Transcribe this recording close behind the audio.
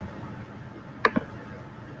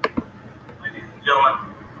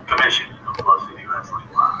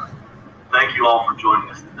all for joining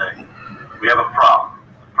us today. We have a problem.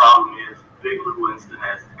 The problem is Big Lou Winston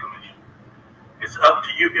as the commissioner. It's up to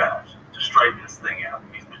you guys to straighten this thing out.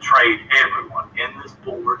 He's betrayed everyone in this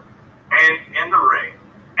board and in the ring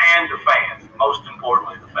and the fans, most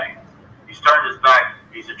importantly the fans. He's turned his back.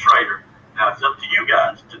 He's a traitor. Now it's up to you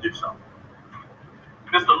guys to do something.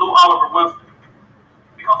 Mr. Lou Oliver Winston,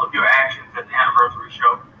 because of your actions at the anniversary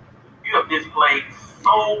show, you have displayed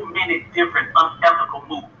so many different unethical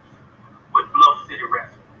moves with Bluff City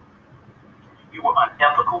Wrestling. You were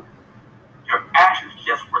unethical. Your actions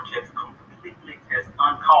were completely as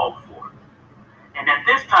uncalled for. And at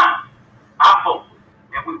this time, I vote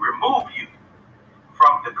that we remove you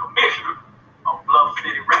from the commissioner of Bluff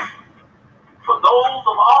City Wrestling. For those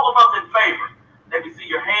of all of us in favor, let me see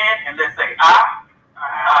your hand and let's say aye.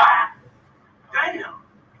 Aye. Damn.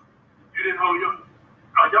 You didn't hold your...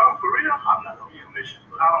 Are y'all for real? I'm not on your mission,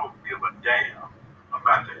 but I don't give a damn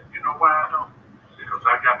about that. You know why I don't? Because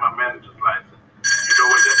I got my manager's license. You know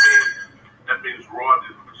what that means? That means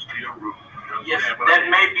royalties will still rule. Yes, that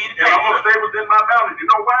may be the case. And I'm going to stay within my boundaries. You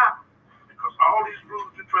know why? Because all these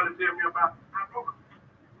rules you're trying to tell me about, I broke them.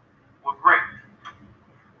 Well, great.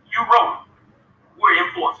 You wrote them. We're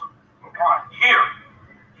enforcing them. Right. Here,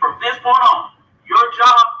 from this point on, your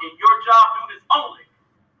job and your job duties only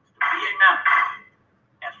is to be a manager.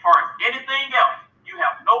 As far as anything else, you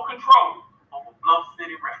have no control over Bluff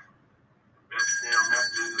City Wrestling. Best damn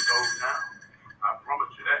manager in the whole town. I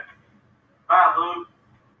promise you that. Bye, Lou.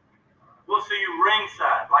 We'll see you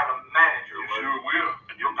ringside like a manager. You sure will.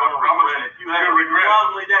 And You're going to regret it. You have a regret.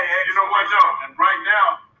 Lovely day. You know what, though? And right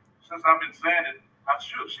now, since I've been saying it, I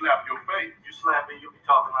should slap your face. You slap me, you'll be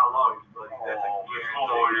talking out lawyers, buddy. That's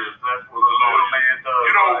lawyers. That's what the lawyer man does.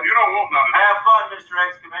 You don't want none of that. Have fun, Mr.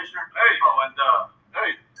 Ex-Commissioner. Hey. Oh, and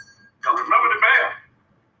hey, remember the bell.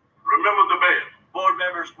 Remember the bell. Board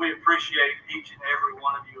members, we appreciate each and every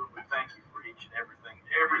one of you, and we thank you for each and everything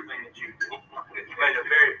that you do. You made a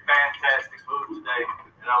very fantastic move today,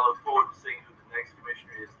 and I look forward to seeing who the next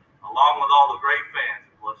commissioner is, along with all the great fans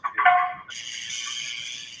of Bluff City.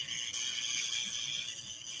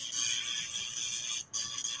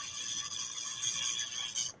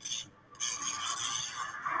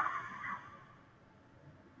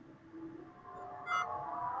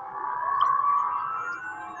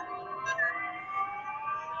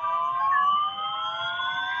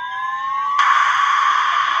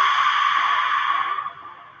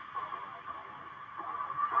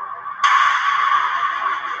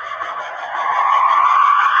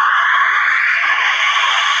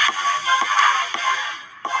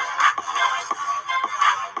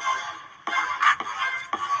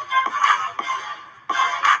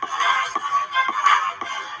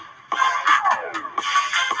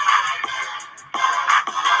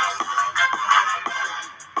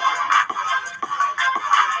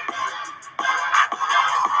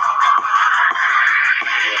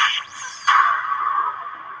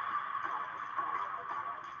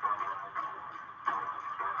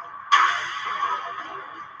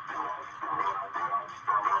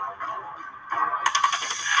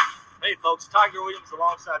 Hey folks, Tiger Williams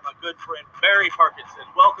alongside my good friend Barry Parkinson.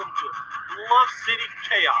 Welcome to Bluff City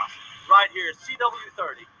Chaos right here at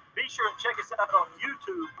CW30. Be sure and check us out on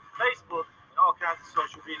YouTube, Facebook, and all kinds of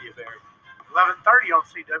social media, Barry. 11:30 on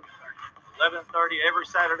CW30. 11:30 every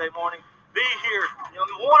Saturday morning. Be here. You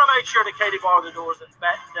want to make sure to Katie bar the doors and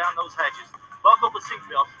batten down those hatches. Buckle the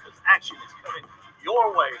seatbelts because action is coming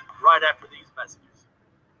your way right after these messages.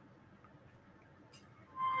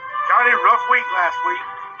 Johnny, rough week last week.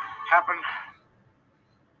 Happened,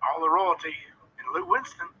 all the royalty, and Lou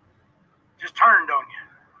Winston just turned on you.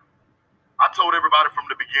 I told everybody from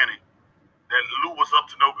the beginning that Lou was up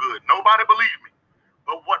to no good. Nobody believed me.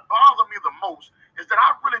 But what bothered me the most is that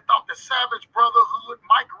I really thought the Savage Brotherhood,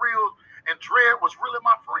 Mike Real, and Dredd was really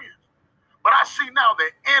my friends. But I see now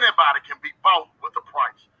that anybody can be bought with a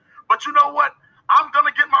price. But you know what? I'm going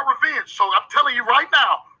to get my revenge. So I'm telling you right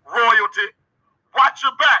now, royalty, watch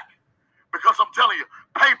your back. Because I'm telling you,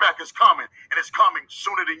 payback is coming, and it's coming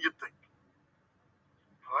sooner than you think.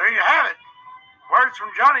 Well, there you have it. Words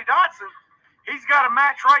from Johnny Dodson. He's got a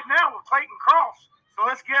match right now with Clayton Cross, so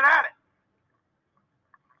let's get at it.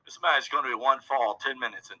 This match is going to be one fall, 10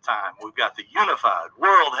 minutes in time. We've got the unified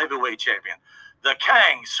world heavyweight champion, the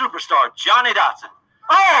Kang superstar Johnny Dodson.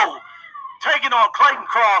 Oh, taking on Clayton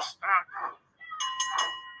Cross.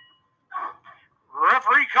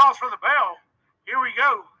 Referee calls for the bell. Here we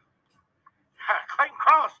go. Clayton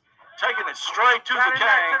Cross taking it straight to the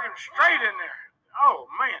Kang. Took him straight in there. Oh,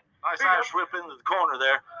 man. Nice Irish whip into the corner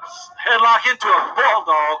there. Headlock into a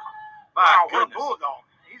bulldog. My goodness. Bulldog.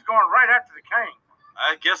 He's going right after the Kang.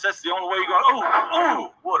 I guess that's the only way you're going.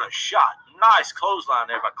 Ooh, what a shot. Nice clothesline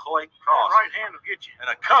there by Clayton Cross. Right hand will get you. And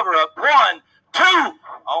a cover-up. 1, 2.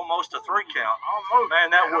 Almost a 3 count. Almost. Man,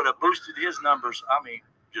 that would have boosted his numbers. I mean,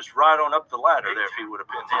 just right on up the ladder there if he would have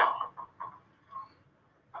pinned him.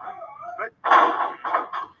 But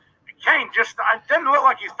Kane just doesn't look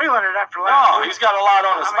like he's feeling it after last No, week. he's got a lot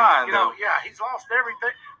on his mind, though. Yeah, he's lost everything.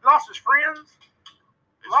 He lost his friends.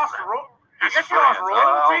 He lost the royalty. I guess he Friends. lost royalty.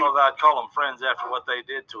 I don't know that I'd call them friends after what they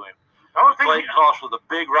did to him. The only thing Clayton Cross with a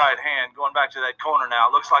big right hand going back to that corner now.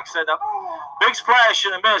 Looks like setting up. Big splash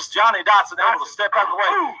and a miss. Johnny Dotson able to step out of the way.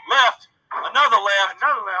 Left. Another left.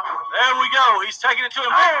 Another left. There we go. He's taking it to him.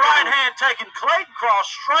 Big right hand taking Clayton Cross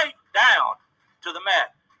straight down to the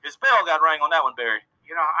mat. His bell got rang on that one, Barry.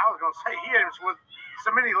 You know, I was going to say, he was with so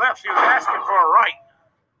many lefts, he was asking for a right.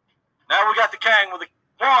 Now we got the Kang with a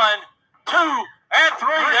 1, 2, and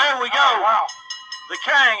 3. There we go. Oh, wow. The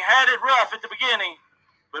Kang had it rough at the beginning,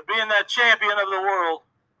 but being that champion of the world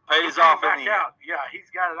pays off in the end. Yeah,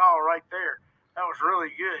 he's got it all right there. That was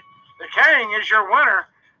really good. The Kang is your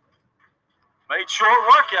winner. Made short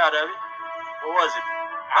work out of it. What was it?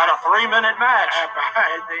 About a 3-minute match. Man,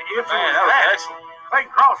 that was excellent.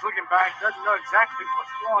 Clayton Cross, looking back, doesn't know exactly what's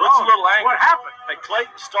going Looks on. a little angry. What happened? Hey,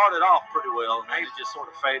 Clayton started off pretty well, and then it just sort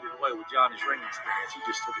of faded away with Johnny's ring experience. He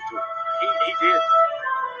just took it to him. He did.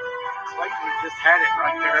 Clayton just had it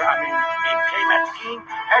right there. I mean, he came at the King,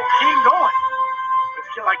 had the King going.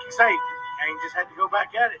 But like you say, King just had to go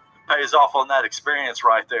back at it. Pays off on that experience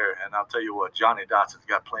right there. And I'll tell you what, Johnny Dotson's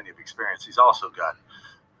got plenty of experience. He's also got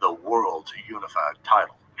the World Unified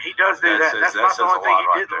title. He does do that. That's not the only thing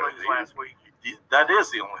he did lose last week. That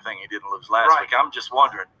is the only thing he didn't lose last week. I'm just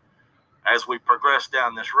wondering, as we progress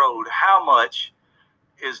down this road, how much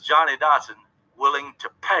is Johnny Dotson willing to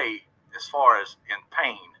pay as far as in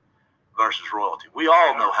pain versus royalty? We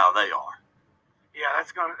all know how they are. Yeah,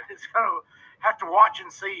 it's gonna have to watch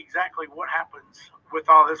and see exactly what happens with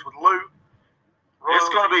all this with Lou. It's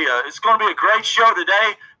gonna be a great show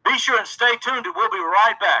today. Be sure and stay tuned. We'll be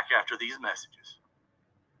right back after these messages.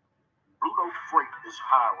 Blue Note Freight is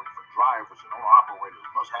hiring for drivers and owner-operators.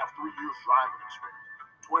 Must have 3 years driving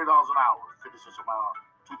experience. $20 an hour. 50 cents a mile.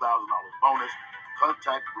 $2,000 bonus.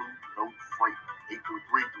 Contact Blue Note Freight.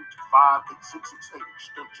 833-325-8668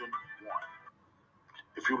 extension 1.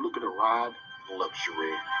 If you're looking to ride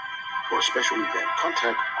luxury for a special event,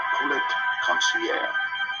 contact Bullet Concierge.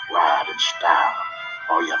 Ride in style.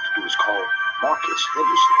 All you have to do is call Marcus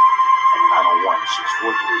Henderson at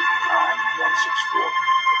 901-643-9164.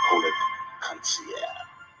 Bullet Concierge.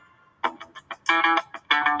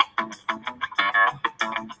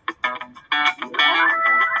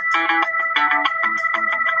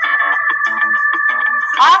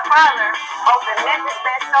 My father opened Memphis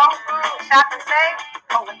Best Soul Food and Shop and Save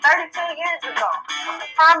over 32 years ago with the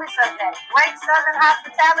promise of that great Southern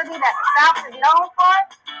hospitality that the South is known for,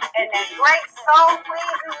 and that great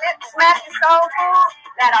soul-pleasing, lip-smacking soul food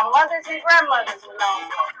that our mothers and grandmothers were known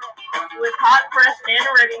for. With hot, fresh, and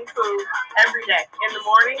ready food every day. In the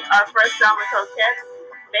morning, our fresh salmon croquettes,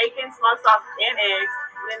 bacon, smoked sausage, and eggs.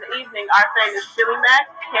 And in the evening, our famous chili mac,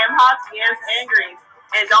 ham hocks, yams, and greens.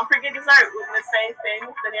 And don't forget dessert with Miss Faye's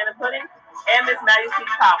famous banana pudding and Miss Maddie's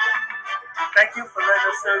peach cobbler. Thank you for letting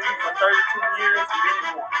us serve you for 32 years and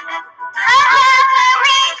many more.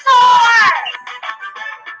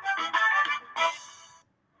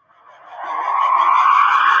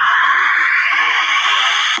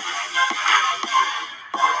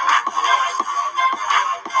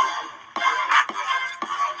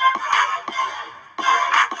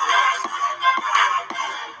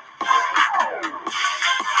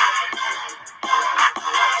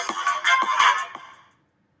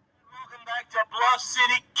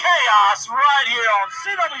 Right here on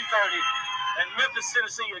CW30 in Memphis,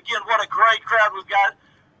 Tennessee. Again, what a great crowd we've got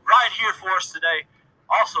right here for us today.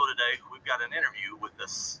 Also today, we've got an interview with the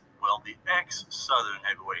ex-Southern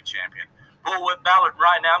Heavyweight Champion, Bullwhip Ballard.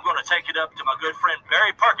 Right now, I'm going to take it up to my good friend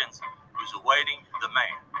Barry Perkins, who's awaiting the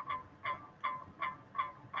man.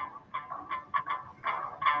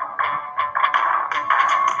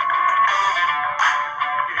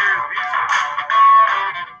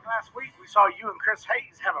 Last week we saw you and Chris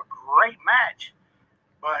Hayes have a great match,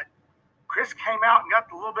 but Chris came out and got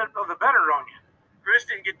a little bit of the better on you. Chris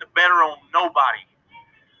didn't get the better on nobody.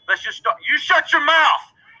 Let's just start. You shut your mouth.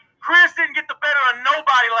 Chris didn't get the better of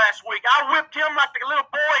nobody last week. I whipped him like the little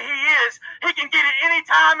boy he is. He can get it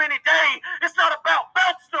anytime, any day. It's not about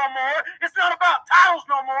belts no more. It's not about titles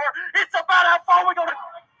no more. It's about how far we're going to...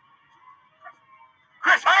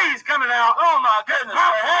 Chris Hayes coming out. Oh, my goodness.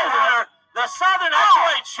 The Southern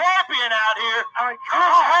Heavyweight Champion out here.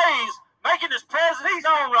 Chris Hayes making his presence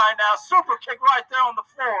known right now. Super kick right there on the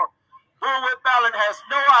floor. Bullwhip Ballard has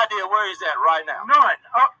no idea where he's at right now. None.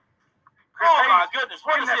 Oh my goodness,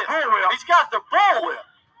 what is this? He's got the bullwhip.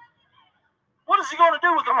 What is he going to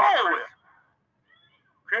do with the bullwhip?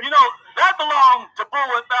 You know, that belonged to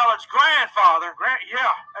Bullwhip Ballard's grandfather.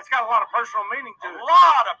 Yeah, that's got a lot of personal meaning to it. A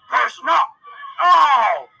lot of personal.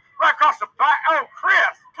 Oh, right across the back. Oh,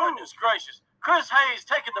 Chris. Goodness gracious. Chris Hayes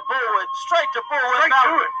taking the bullwhip straight to Bullwhip Straight Ballard.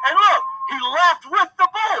 to it. And look, he left with the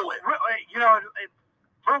bullwhip. You know,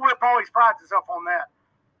 Bullwhip always prides himself on that.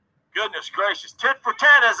 Goodness gracious. Tit for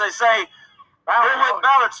tat, as they say. Bullwhip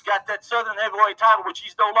Ballard's got that Southern Heavyweight title, which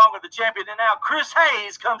he's no longer the champion. And now Chris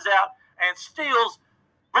Hayes comes out and steals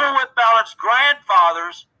Bullwhip Ballard's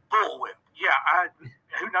grandfather's bullwhip. Yeah,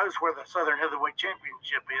 who knows where the Southern Heavyweight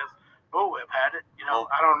Championship is? Bullwhip had it. You know,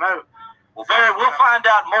 I don't know. Well, Barry, we'll find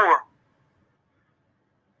out more.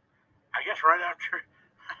 I guess right after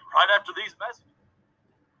these messages.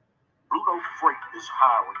 Blue Note Freight is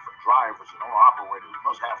hiring for drivers and owner-operators who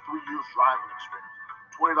must have 3 years driving experience.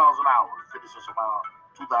 $20 an hour, 50 cents a mile,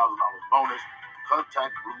 $2,000 bonus.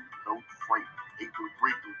 Contact Blue Note Freight,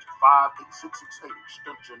 833-325-8668,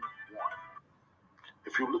 extension 1.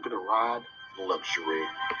 If you're looking to ride luxury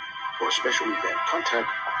for a special event,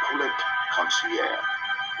 contact Bullet Concierge.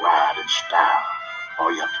 Ride in style.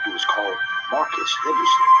 All you have to do is call Marcus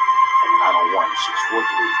Henderson at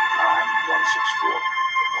 901-643-9164.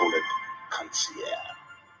 Bullet Concierge.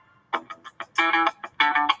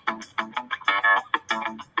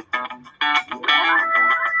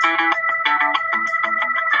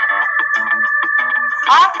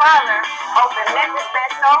 Our father opened Memphis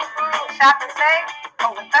Best Soul Food Shop and Save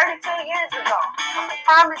over 32 years ago. With the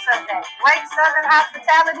promise of that great Southern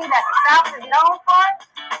hospitality that the South is known for,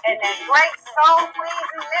 and that great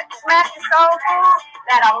soul-pleasing, lip-smacking soul food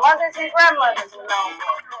that our mothers and grandmothers were known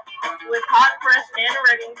for. With hot, fresh, and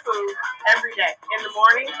ready food every day. In the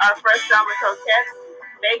morning, our fresh salmon croquettes,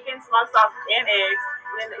 bacon, smoked sausage, and eggs.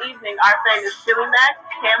 And in the evening, our famous chili mac,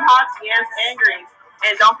 ham hocks, yams, and greens.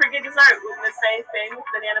 And don't forget dessert with Miss Faye's famous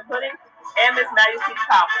banana pudding and Miss Maddie's peach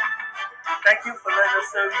cobbler. Thank you for letting us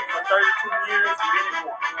serve you for 32 years and many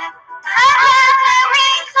more.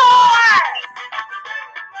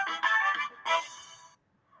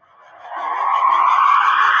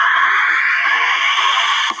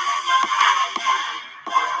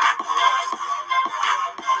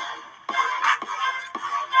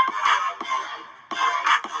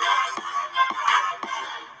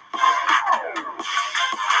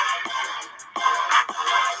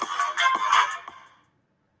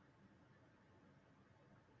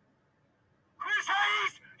 Chris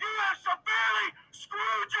Hayes, you have severely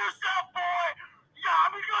screwed yourself, boy. Yeah,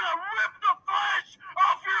 I'm gonna rip the flesh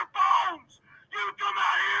off your bones. You come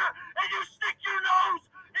out here and you stick your nose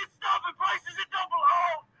in stuff in places it don't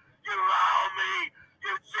belong. You lie on me.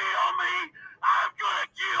 You cheat on me. I'm gonna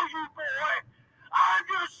kill you, boy. I'm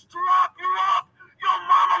gonna strap you up. Your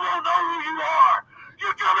mama won't know who you are. You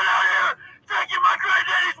coming out here taking my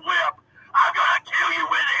granddaddy's whip. I'm gonna kill you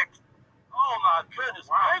with it. Oh my goodness.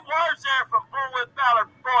 Big words there from Bullwhip Ballard.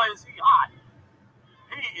 Boy, is he hot.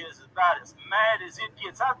 He is about as mad as it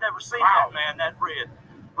gets. I've never seen that man that red.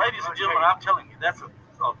 Ladies and gentlemen, I'm telling you, that's a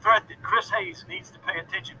threat that Chris Hayes needs to pay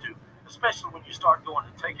attention to, especially when you start going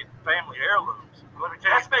and taking family heirlooms.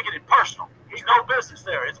 That's making it personal. There's no business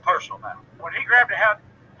there. It's personal now. When he grabbed the hat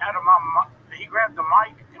out of he grabbed the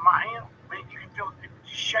mic in my hand, you can feel it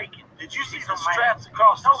shaking. Did you see the straps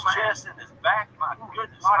across his chest and his back? My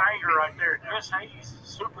goodness. A lot of anger right there. Chris Hayes,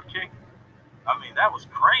 super kick. I mean, that was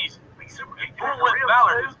crazy. Super kick. Bullwhip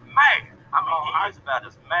Ballard is mad. I mean, he's about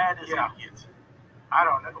as mad as he gets. I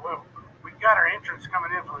don't know. Well, we've got our entrance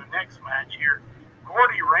coming in for the next match here.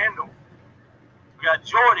 Gordy Randall. We got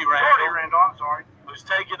Jordy Randall. I'm sorry. Who's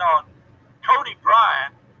taking on Cody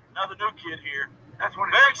Bryan, another new kid here. That's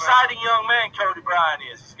what Very exciting young man Cody Bryan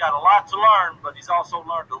is. He's got a lot to learn, but he's also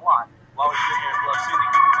learned a lot while he's been here in Bluff City.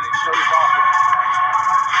 And he showed his offense.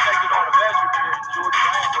 He's taking on a veteran here in Jordy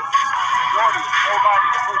Randall. Jordy is nobody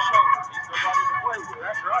to push over. He's nobody to play with.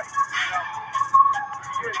 That's right.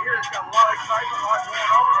 Here's got a lot of excitement, a lot going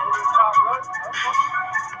on over the top road.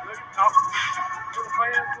 Good talking to the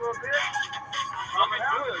fans a little bit. Looking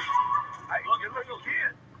good. Hey, good looking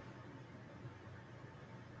kid.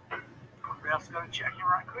 Ralph's going to check you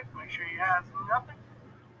right quick, make sure you have nothing.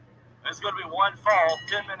 There's going to be one fall,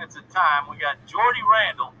 10 minutes at time. We got Jordy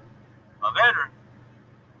Randall, a veteran,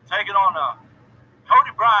 taking on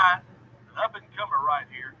Cody Bryan, an up-and-comer right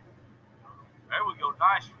here. There we go.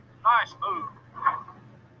 Nice move.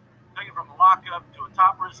 Taking from a lockup to a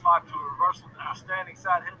top wrist lock to a reversal to a standing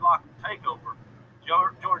side headlock takeover.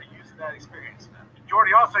 Jordy using that experience now.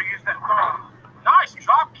 Jordy also used that thumb. Nice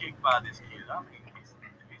drop kick by this kid. I mean, he's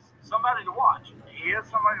somebody to watch. He is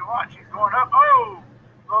somebody to watch. He's going up. Oh,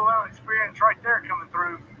 little experience right there coming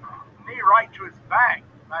through. Knee right to his back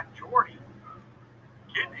by Jordy.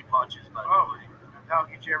 Kidney punches by Oh, Jordy. that'll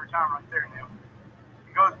get you every time right there, Neil.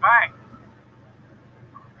 He goes back.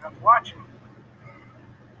 I'm watching.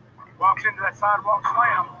 He walks into that sidewalk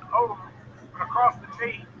slam. Oh, across the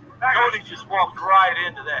knee. Back Cody just walked right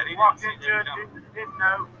into that. He walked didn't see into that it. coming. Didn't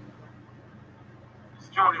know. It's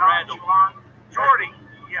Jordy Randall Jordy,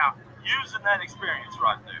 yeah. using that experience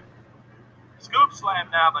right there. Scoop slam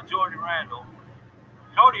now by Jordy Randall.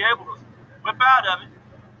 Cody able to whip out of it.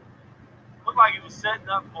 Looked like he was setting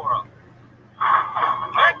up for a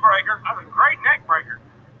neck breaker. That was a great neck breaker.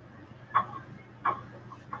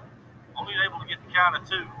 Only able to get the count of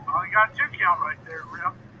 2. Oh, he got 2 count right there,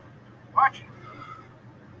 Rip. Watch it.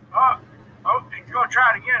 Oh, he's going to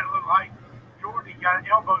try it again, it looked like. Jordy got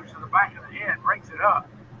elbows to the back of the head, breaks it up.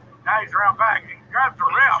 Now he's around back. He grabs the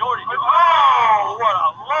ref. Jordy, oh, what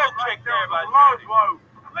a low kick there by Jordy. Low.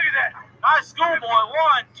 Look at that. Nice schoolboy.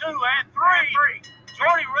 1, 2, and 3.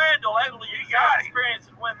 Jordy Randall able to use that experience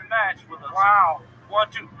and win the match with us. Wow.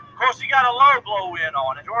 1, 2. Of course, he got a low blow in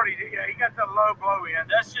on it. Jordy, yeah, he got the low blow in.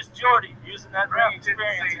 That's just Jordy using that ring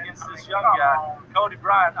experience against this young guy, Cody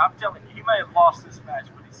Bryant. I'm telling you, he may have lost this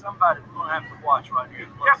match, but he's somebody we're going to have to watch right here.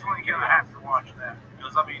 Definitely going to have to watch that.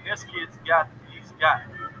 Because, I mean, this kid's got it.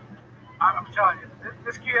 I'm telling you,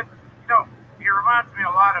 this kid, you know, he reminds me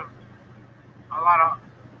a lot of,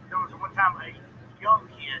 there was one time a young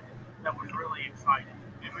kid that was really excited.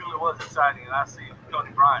 It really was exciting, and I see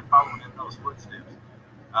Cody Bryant following in those footsteps.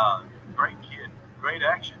 Great kid, great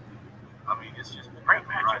action. I mean, it's just a great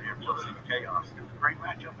match right here. Bluff City Chaos. It was a great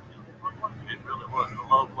matchup. It really was. The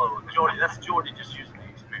low blow. And Jordy, that's Jordy just using the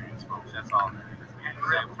experience, folks. That's all that is. And he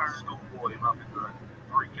was able to schoolboy him up into a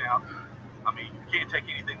 3 count. I mean, you can't take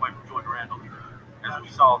anything away from Jordy Randall. As we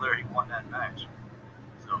saw there, he won that match.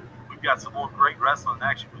 So we've got some more great wrestling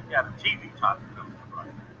action. We've got a TV title coming up right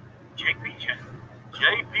now. JPJ.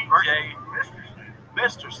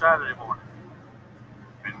 Mr. Saturday Morning.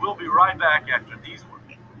 And we'll be right back after these words.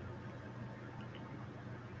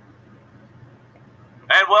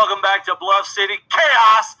 And welcome back to Bluff City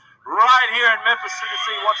Chaos right here in Memphis,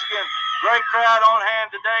 Tennessee. Once again, great crowd on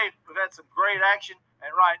hand today. We've had some great action.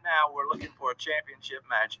 And right now, we're looking for a championship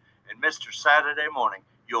match. And Mr. Saturday Morning,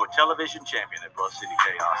 your television champion at Bluff City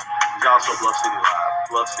Chaos. He's also Bluff City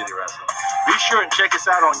Live, Bluff City Wrestling. Be sure and check us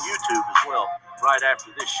out on YouTube as well, right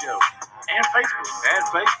after this show. And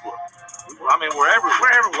Facebook. I mean, wherever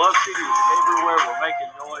Bluff City is everywhere, we're making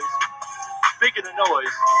noise. Speaking of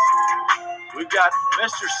noise, we've got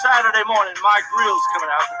Mr. Saturday Morning, Mike Reels coming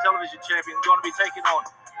out, the television champion, going to be taking on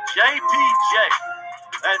JPJ.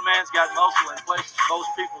 That man's got muscle in places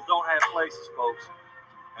most people don't have places, folks.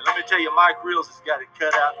 And let me tell you, Mike Reels has got it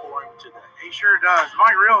cut out for him today. He sure does.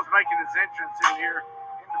 Mike Reels making his entrance in here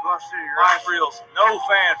in the Bluff City. Mike Reels, no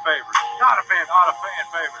fan favorite. Not a fan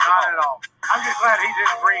favorite. Not at all. I'm just glad he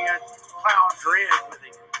didn't bring a clown Dread with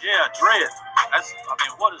him. Yeah, Dread.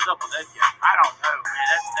 What is up with that guy? I don't know,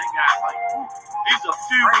 man. That guy, like, he's a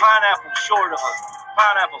few pineapples short of a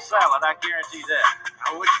pineapple salad, I guarantee that.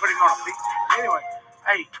 I wish put him on a pizza. But anyway,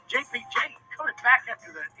 hey, JPJ coming back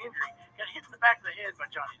after the injury. Got hit in the back of the head by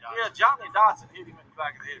Johnny Dodson. Yeah, Johnny Dodson hit him in the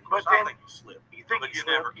back of the head. Of course, I think he slipped. You think but he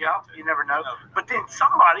slipped? You never know. But then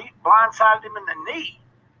somebody blindsided him in the knee.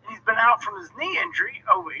 And he's been out from his knee injury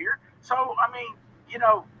over here. So, I mean, you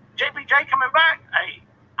know, JPJ coming back, hey,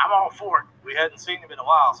 I'm all for it. We hadn't seen him in a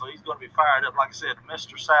while, so he's going to be fired up. Like I said,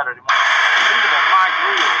 Mr. Saturday Morning. Mike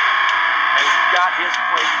Reels has got his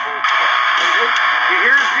plate full today. You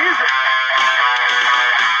hear his music.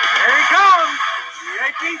 There he comes.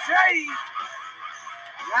 JPJ.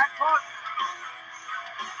 Jack Buck.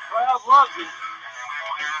 Crowd loves him.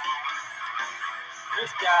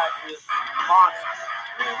 This guy is monster.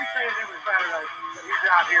 Man, we say it every Saturday that he's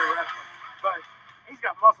out here wrestling, but he's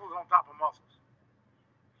got muscles on top of muscles.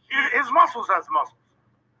 His muscles has muscles.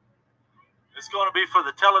 It's going to be for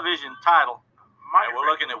the television title. And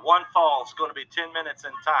we're looking at one fall. It's going to be 10 minutes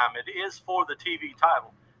in time. It is for the TV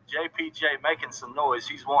title. JPJ making some noise.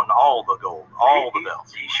 He's wanting all the gold, all the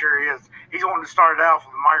belts. He sure is. He's wanting to start it out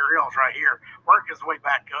with the Mike Reels right here, work his way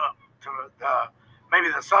back up to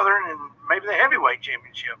maybe the Southern and maybe the Heavyweight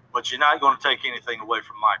Championship. But you're not going to take anything away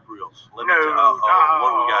from Mike Reels. Let me tell you.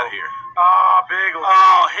 What do we got here? Big.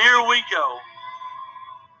 Here we go.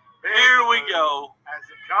 Here we go. As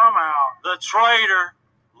it come out. The traitor,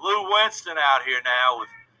 Lou Winston, out here now with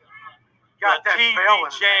got the that TV bell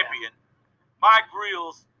in champion, Mike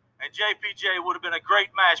Reels, and JPJ would have been a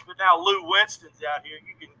great match, but now Lou Winston's out here.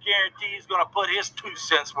 You can guarantee he's going to put his 2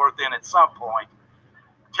 cents worth in at some point,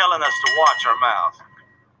 telling us to watch our mouths.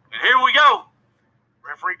 And here we go.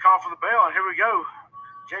 Referee call for the bell, and here we go.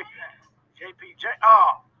 JPJ.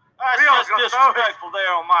 Oh, that's just disrespectful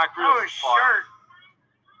there on Mike Reel's part. Shirt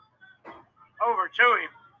over to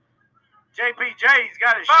him. JPJ's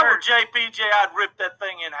got his shirt. If I were shirt. JPJ, I'd rip that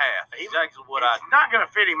thing in half. Exactly what I'd do. It's not going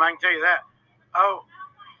to fit him, I can tell you that. Oh.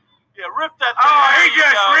 Yeah, rip that thing. Oh, he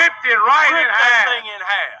just ripped it right in half. Rip that thing in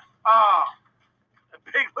half. Oh.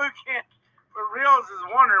 Big Lou can't. But Reels is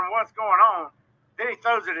wondering what's going on. Then he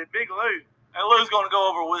throws it at Big Lou. And Lou's going to go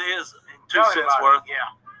over with his 2 cents worth.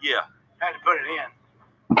 Yeah. Had to put it in.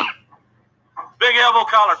 Big elbow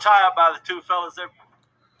collar tie-up by the two fellas there.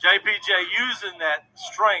 JPJ using that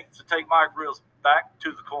strength to take Mike Reels back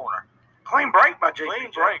to the corner. Clean break by JPJ.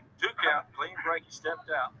 Clean break. 2 count. Clean break. He stepped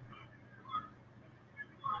out.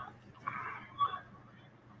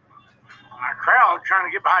 Our crowd trying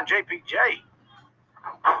to get behind JPJ.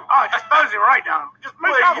 Oh, just throws him right down. Just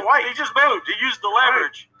moved out of the way. He just moved. He used the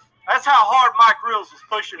leverage. That's how hard Mike Reels was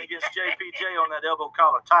pushing against JPJ on that elbow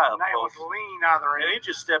collar tie-up. He was lean out of the ring. And he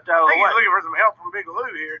just stepped out of the way. He's looking for some help from Big Lou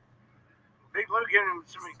here. Big Lou giving him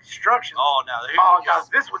some instructions. Oh, now here God,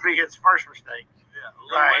 this would be his first mistake. Yeah,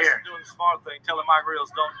 Lou Winston doing the smart thing, telling Mike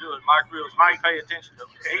Reels don't do it. Mike Reels might pay attention to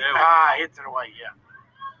him. Hits it away,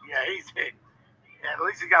 Yeah, he's hit. Yeah, at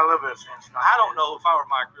least he got a little bit of sense. I don't know if I were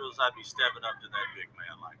Mike Reels, I'd be stepping up to that big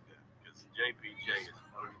man like that. Because JPJ is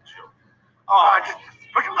moving short. Oh,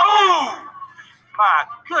 my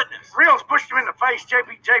goodness. Reels pushed him in the face.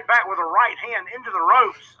 JPJ back with a right hand into the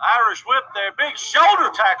ropes. Irish whip there. Big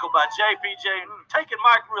shoulder tackle by JPJ. Taking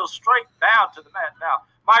Mike Reels straight down to the mat. Now,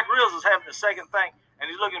 Mike Reels is having a second think, and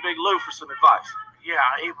he's looking at Big Lou for some advice. Yeah,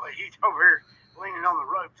 he's over here leaning on the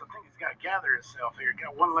ropes. I think he's got to gather himself here.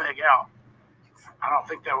 Got one leg out. I don't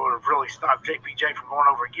think that would have really stopped JPJ from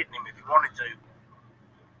going over and getting him if he wanted to.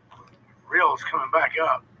 Reels coming back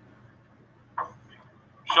up.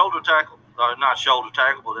 Shoulder tackle. Not shoulder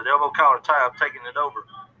tackle, but an elbow collar tie-up, taking it over.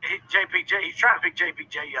 JPJ, he's trying to pick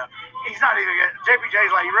JPJ up. He's not even getting. JPJ's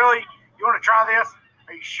like, really? You want to try this?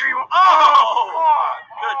 Are you sure you want? Oh, my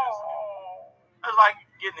goodness. That's like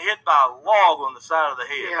getting hit by a log on the side of the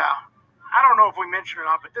head. Yeah. I don't know if we mentioned it or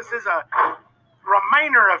not, but this is a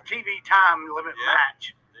remainder of TV time limit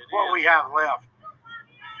match. What we have left.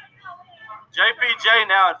 JPJ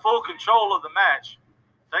now in full control of the match,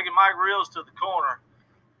 taking Mike Reels to the corner.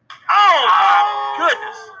 Oh my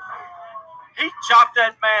goodness! He chopped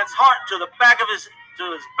that man's heart to the back of his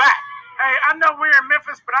back. Hey, I know we're in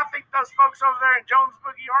Memphis, but I think those folks over there in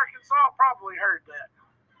Jonesboro, Arkansas, probably heard that.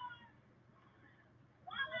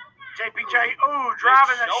 JPJ,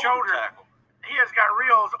 driving that shoulder. Tackle. He has got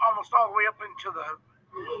Reels almost all the way up into the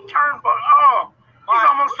turnbuckle. He's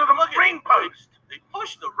almost to the ring post. He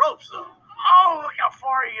pushed the ropes up. Oh, look how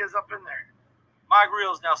far he is up in there. Mike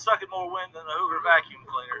Reels now sucking more wind than a Hoover vacuum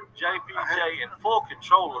cleaner. JPJ in full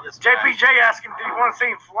control of this JPJ match. asked him, did he want to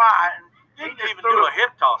see him fly? And he didn't even do a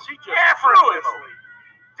hip toss. He just threw him.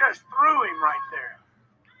 Just threw him right there.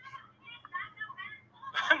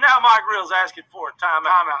 Now Mike Reels asking for a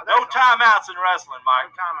timeout. No timeouts in wrestling,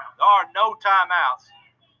 Mike. No timeout. There are no timeouts.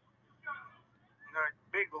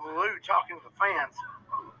 Big Lou talking to the fans.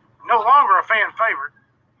 No longer a fan favorite.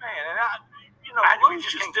 Man, and Lou's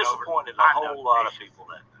just disappointed a whole lot of people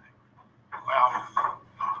that day. Well,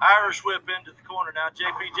 Irish whip into the corner now.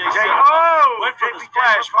 JPJ went for the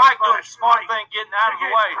splash. Mike doing the smart thing, getting out of the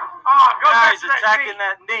way. Now he's attacking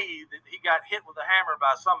that knee that he got hit with a hammer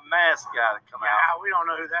by some masked guy to come out. Yeah, we don't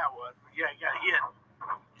know who that was. But yeah, he got hit.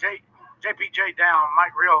 JPJ down.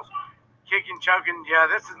 Mike Reels kicking, choking. Yeah,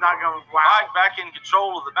 this is not going to. Wow. Mike back in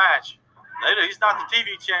control of the match. He's not the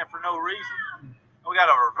TV champ for no reason. We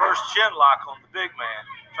got a reverse chin lock on the big man,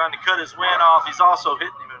 trying to cut his wind off. He's also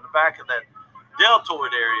hitting him in the back of that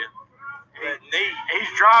deltoid area. That knee.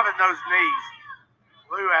 He's driving those knees.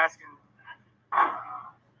 Lou asking,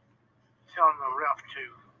 telling the ref to,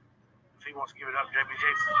 if he wants to give it up, JPJ.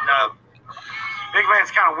 No. Big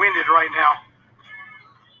man's kind of winded right now.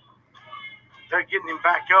 They're getting him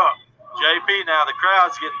back up. JP now, the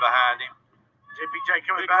crowd's getting behind him. JPJ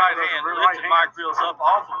coming big back. Right hand, lifted Mike Reels up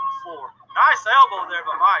off of the floor. Nice elbow there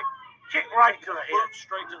by Mike. Kick right to the head.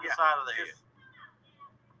 Straight to the side of the head.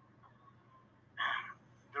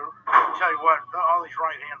 I'll tell you what, all these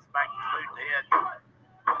right hands back to the head.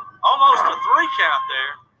 Almost a 3 count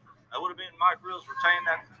there. That would have been Mike Reels retaining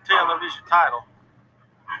that television title.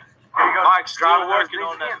 Mike's still working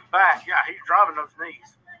on that back. Yeah, he's driving those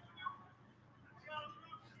knees.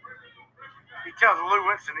 He tells Lou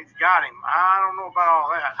Winston he's got him. I don't know about all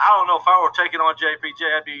that. I don't know if I were taking on JPJ,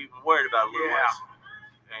 I'd be even worried about Lou Winston.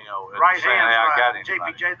 You know, right saying, hand. hey, I got him.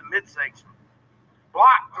 JPJ, the mid-6.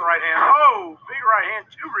 Blocked the right hand. Oh, big right hand,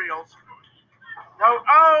 2 reels. No,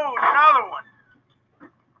 oh, another one.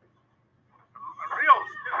 Reels.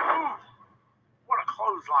 Ooh, what a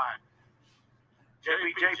clothesline.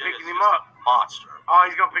 JPJ picking him up. Monster. Oh,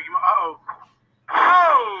 he's going to pick him up. Uh-oh.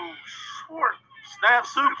 Oh, short. Snap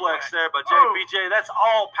suplex there by JPJ. That's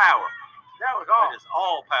all power. That was all. That is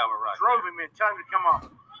all power right Drove him in. Time to come on.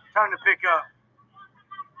 Time to pick up.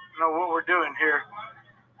 Know what we're doing here.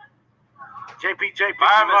 JPJ picking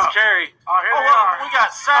him up. Carry. Oh, here they are. We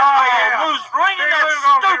got Savage. Lou's ringing that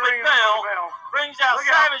stupid bell. Brings out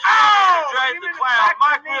Savage. Drags the clown.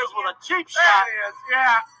 Mike Mills with a cheap shot. There it is.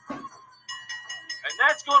 Yeah. And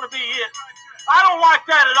that's going to be it. I don't like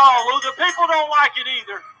that at all, Lou. The people don't like it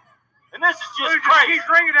either. And this is just crazy. He's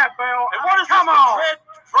ringing that bell. And what is Come this? on.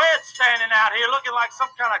 Fred standing out here looking like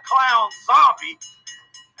some kind of clown zombie.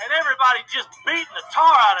 And everybody just beating the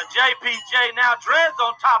tar out of JPJ. Now Dred's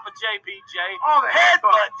on top of JPJ. Oh, the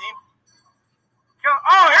headbutting him.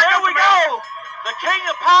 Oh, here we go. The King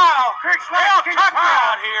of Pow. Dale King Tucker of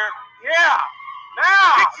Pow. out here. Yeah.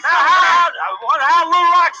 Now how Lou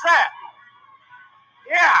likes that?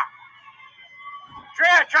 Yeah.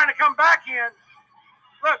 Dred trying to come back in.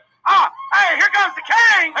 Look. Hey, here comes the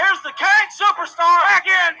King. Here's the King Superstar. Back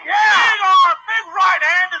in. Yeah. Big arm, big right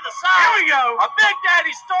hand to the side. Here we go. A Big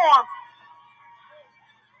Daddy Storm.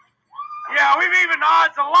 Yeah, we've even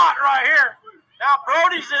odds a lot right here. Now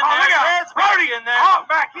Brody's in there. Red's Brody in there.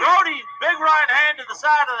 Back in. Brody, big right hand to the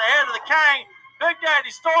side of the head of the King. Big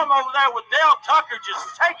Daddy Storm over there with Dale Tucker just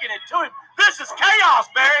taking it to him. This is chaos,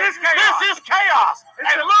 Barry. This is chaos. This is chaos.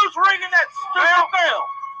 And Lou's ringing that stupid bell.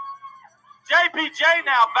 JPJ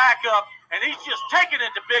now back up, and he's just taking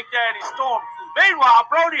it to Big Daddy Storm. Meanwhile,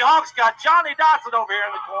 Brody Hawk's got Johnny Dotson over here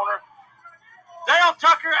in the corner. Dale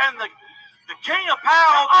Tucker and the King of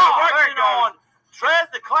Pow working on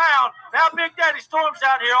Dred the Clown. Now Big Daddy Storm's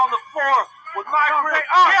out here on the floor with Mike Rick.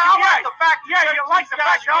 I like the fact that you like the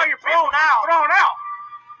fact that all your people thrown out.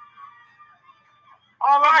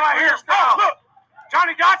 All of right here. Now. Look,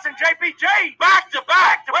 Johnny Dotson, JPJ. Back to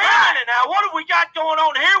back. Wait a minute now. What have we got going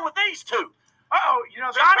on here with these two? Uh-oh, you know,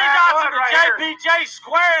 Johnny Dotson and JPJ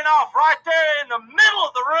squaring off right there in the middle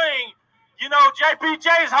of the ring. You know,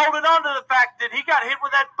 JPJ's holding on to the fact that he got hit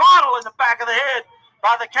with that bottle in the back of the head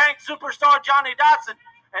by the Kank Superstar Johnny Dotson.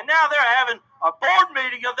 And now they're having a board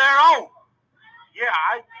meeting of their own. Yeah,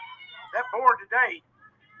 that board today.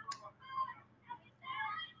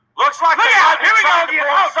 Looks like they might be trying to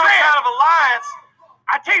form some kind of alliance.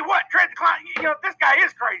 I tell you what, Dred the Clown, you know, this guy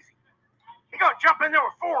is crazy. He's going to jump in there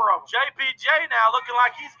with 4 of them. JPJ now looking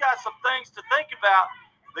like he's got some things to think about.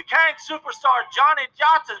 The Kank Superstar Johnny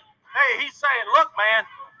Johnson, hey, he's saying, look, man,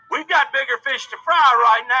 we've got bigger fish to fry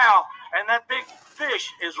right now. And that big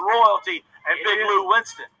fish is royalty and Big Lou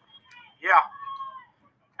Winston. Yeah.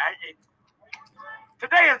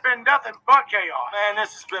 Today has been nothing but chaos. Man,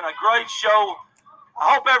 this has been a great show.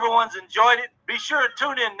 I hope everyone's enjoyed it. Be sure to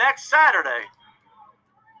tune in next Saturday.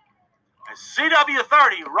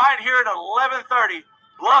 CW30 right here at 11:30.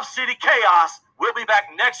 Bluff City Chaos. We'll be back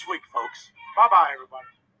next week, folks. Bye-bye, everybody.